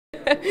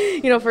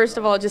First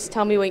of all, just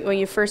tell me when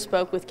you first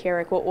spoke with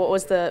Carrick, what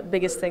was the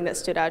biggest thing that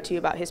stood out to you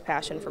about his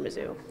passion for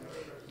Mizzou?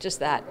 Just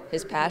that,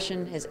 his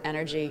passion, his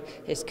energy,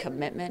 his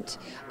commitment,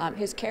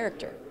 his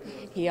character.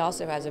 He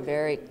also has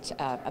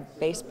a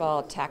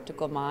baseball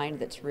tactical mind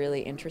that's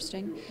really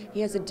interesting. He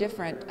has a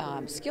different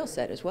skill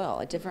set as well,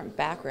 a different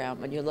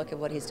background when you look at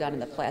what he's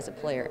done as a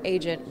player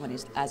agent, when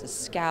he's as a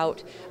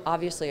scout,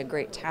 obviously a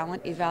great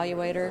talent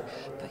evaluator,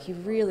 but he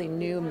really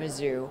knew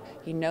Mizzou.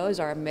 He knows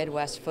our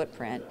Midwest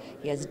footprint.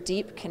 He has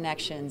deep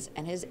connections,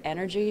 and his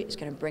energy is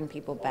going to bring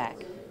people back.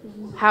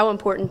 How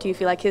important do you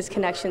feel like his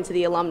connection to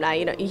the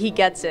alumni? He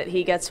gets it.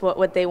 He gets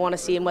what they want to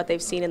see and what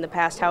they've seen in the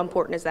past. How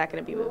important is that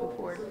going to be moving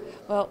forward?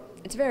 Well,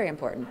 it's very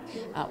important.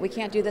 We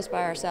can't do this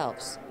by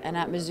ourselves. And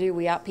at Mizzou,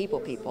 we out-people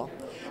people.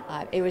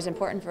 It was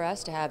important for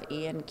us to have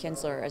Ian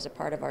Kinsler as a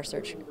part of our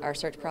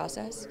search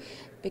process,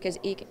 because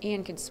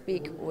Ian can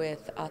speak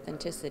with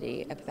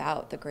authenticity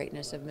about the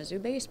greatness of Mizzou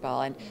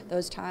baseball and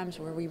those times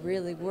where we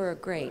really were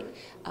great.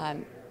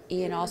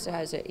 Ian also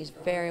he's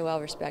very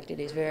well respected,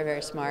 he's very,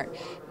 very smart,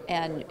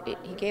 and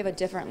he gave a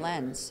different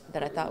lens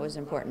that I thought was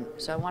important.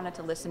 So I wanted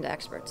to listen to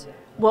experts.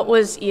 What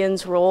was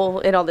Ian's role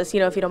in all this?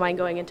 If you don't mind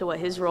going into what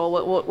his role,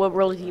 what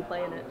role did he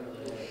play in it?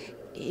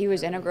 He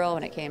was integral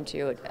when it came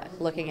to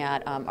looking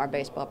at our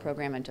baseball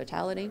program in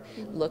totality,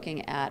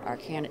 looking at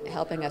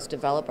helping us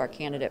develop our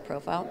candidate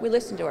profile. We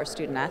listened to our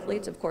student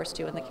athletes, of course,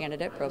 too, in the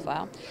candidate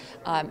profile.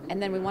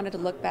 And then we wanted to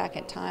look back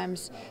at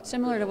times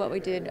similar to what we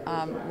did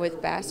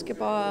with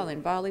basketball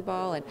and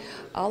volleyball and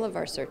all of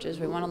our searches.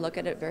 We want to look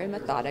at it very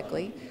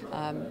methodically,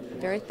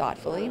 very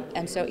thoughtfully.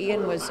 And so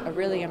Ian was a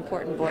really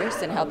important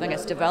voice in helping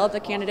us develop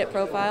the candidate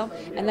profile.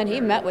 And then he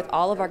met with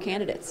all of our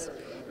candidates,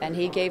 and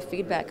he gave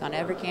feedback on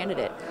every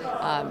candidate.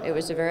 It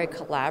was a very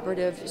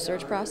collaborative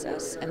search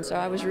process, and so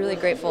I was really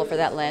grateful for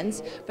that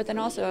lens. But then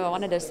also I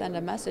wanted to send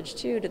a message,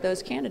 too, to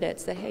those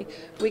candidates that, hey,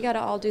 we got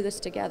to all do this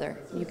together.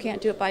 You can't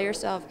do it by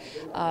yourself,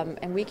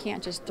 and we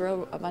can't just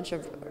throw a bunch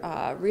of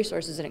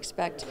resources and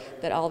expect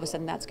that all of a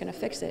sudden that's going to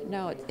fix it.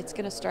 No, it's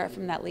going to start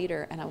from that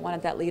leader, and I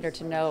wanted that leader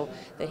to know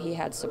that he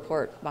had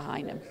support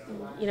behind him.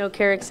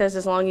 Carrick says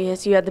as long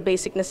as you have the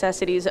basic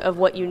necessities of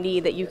what you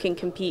need, that you can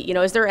compete.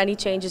 Is there any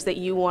changes that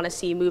you want to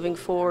see moving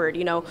forward,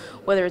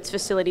 whether it's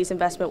facilities,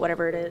 investment,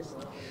 whatever it is?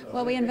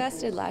 Well, we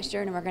invested last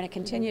year, and we're going to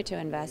continue to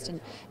invest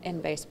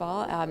in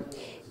baseball.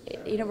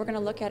 We're going to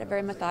look at it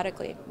very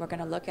methodically. We're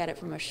going to look at it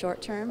from a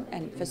short term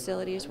and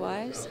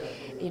facilities-wise.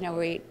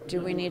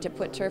 Do we need to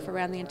put turf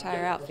around the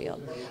entire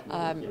outfield?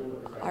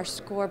 Our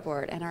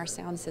scoreboard and our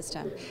sound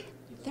system.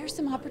 There's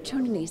some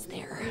opportunities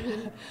there.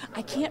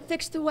 I can't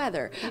fix the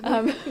weather,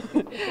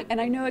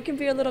 and I know it can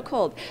be a little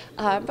cold,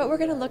 but we're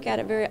going to look at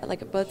it very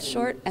both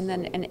short and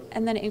then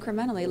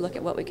incrementally look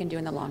at what we can do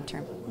in the long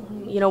term.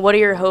 What are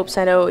your hopes?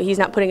 I know he's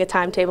not putting a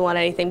timetable on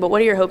anything, but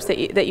what are your hopes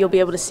that you'll be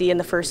able to see in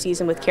the first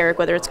season with Carrick,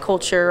 whether it's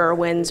culture or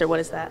wins, or what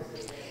is that?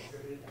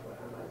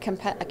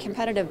 A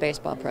competitive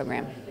baseball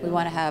program. We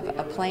want to have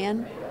a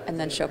plan and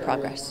then show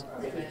progress.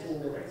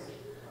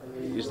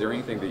 Is there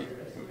anything that,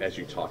 as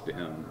you talked to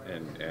him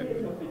and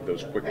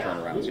those quick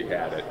turnarounds he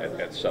had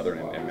at Southern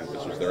and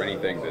Memphis, was there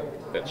anything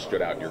that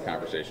stood out in your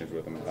conversations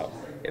with him about,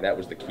 hey, that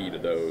was the key to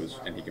those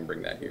and he can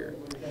bring that here?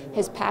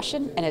 His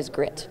passion and his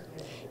grit.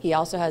 He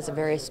also has a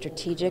very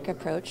strategic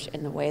approach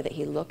in the way that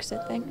he looks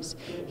at things.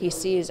 He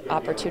sees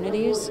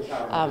opportunities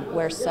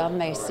where some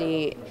may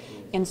see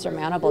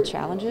insurmountable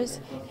challenges,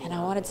 and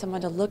I wanted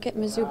someone to look at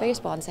Mizzou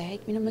baseball and say, hey,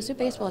 Mizzou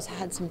baseball has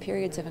had some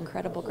periods of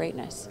incredible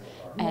greatness,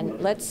 and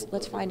let's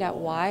find out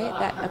why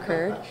that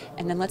occurred,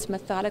 and then let's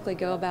methodically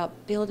go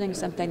about building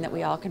something that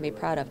we all can be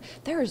proud of.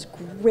 There is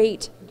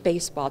great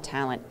baseball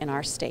talent in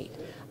our state.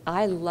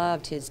 I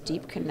loved his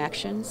deep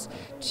connections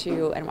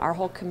to, and our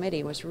whole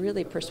committee was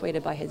really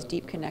persuaded by his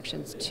deep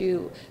connections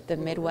to the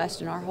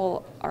Midwest and our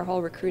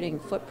whole recruiting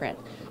footprint.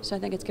 So I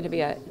think it's going to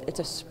be it's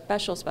a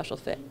special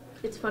fit.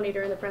 It's funny,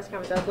 during the press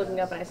conference, I was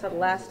looking up and I saw the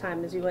last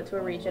time Mizzou went to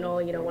a regional,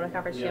 won a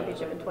conference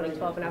championship in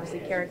 2012, and obviously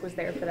Carrick was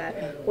there for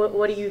that.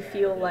 What do you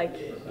feel like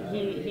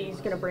he's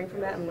going to bring from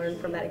that and learn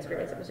from that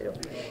experience at Mizzou?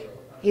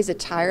 He's a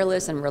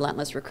tireless and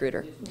relentless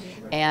recruiter,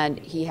 and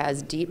he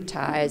has deep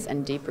ties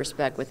and deep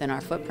respect within our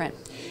footprint.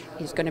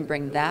 He's going to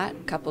bring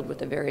that, coupled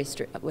with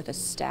a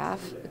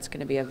staff. It's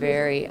going to be a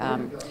very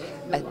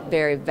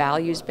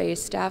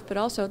values-based staff, but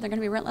also they're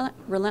going to be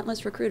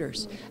relentless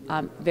recruiters,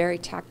 very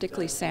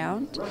tactically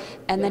sound,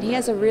 and then he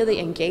has a really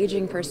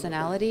engaging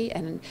personality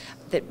and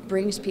that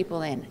brings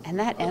people in. And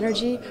that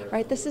energy,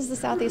 right? This is the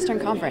Southeastern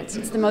Conference.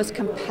 It's the most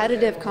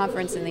competitive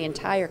conference in the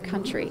entire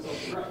country,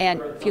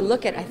 and if you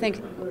look at, I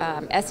think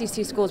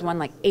SEC schools won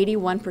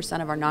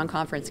 81% of our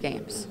non-conference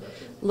games.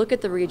 Look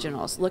at the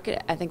regionals.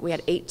 I think we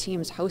had 8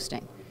 teams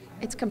hosting.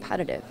 It's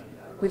competitive.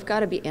 We've got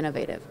to be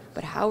innovative.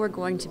 But how we're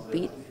going to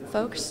beat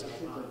folks,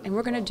 and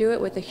we're going to do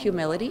it with a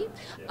humility,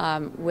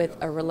 with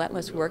a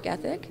relentless work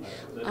ethic,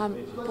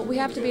 but we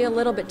have to be a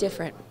little bit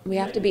different. We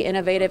have to be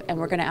innovative, and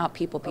we're going to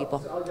out-people people.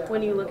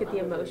 When you look at the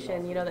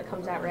emotion, that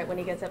comes out right when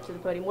he gets up to the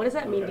podium, what does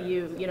that mean to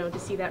you, to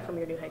see that from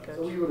your new head coach?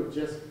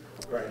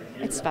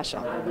 It's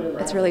special.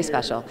 It's really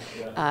special.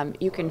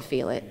 You can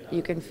feel it.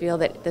 You can feel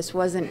that this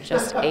wasn't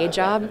just a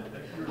job.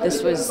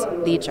 This was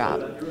the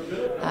job.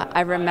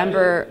 I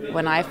remember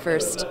when I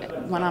first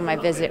went on my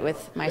visit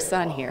with my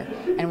son here,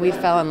 and we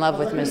fell in love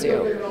with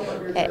Mizzou.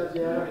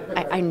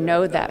 I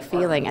know that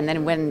feeling. And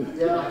then when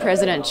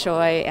President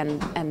Choi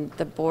and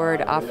the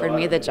board offered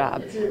me the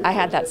job, I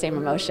had that same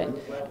emotion.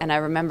 And I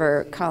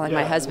remember calling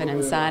my husband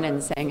and son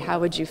and saying, "How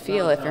would you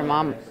feel if your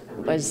mom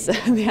was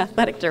the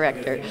athletic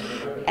director?"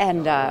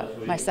 And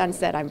my son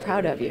said, "I'm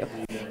proud of you."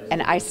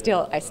 And I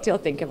still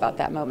think about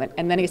that moment.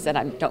 And then he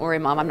said, "Don't worry,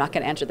 Mom, I'm not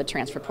going to enter the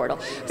transfer portal."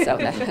 So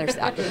there's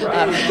that.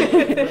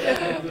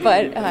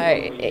 But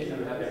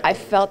I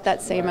felt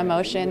that same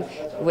emotion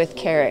with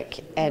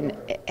Carrick, and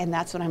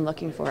that's what I'm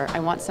looking for. I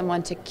want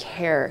someone to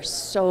care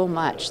so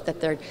much that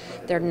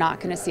they're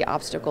not going to see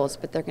obstacles,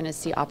 but they're going to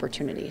see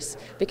opportunities.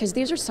 Because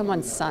these are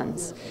someone's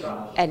sons,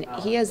 and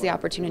he has the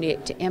opportunity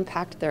to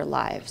impact their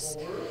lives.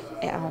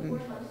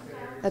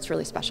 That's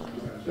really special.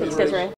 Thanks, Desiree.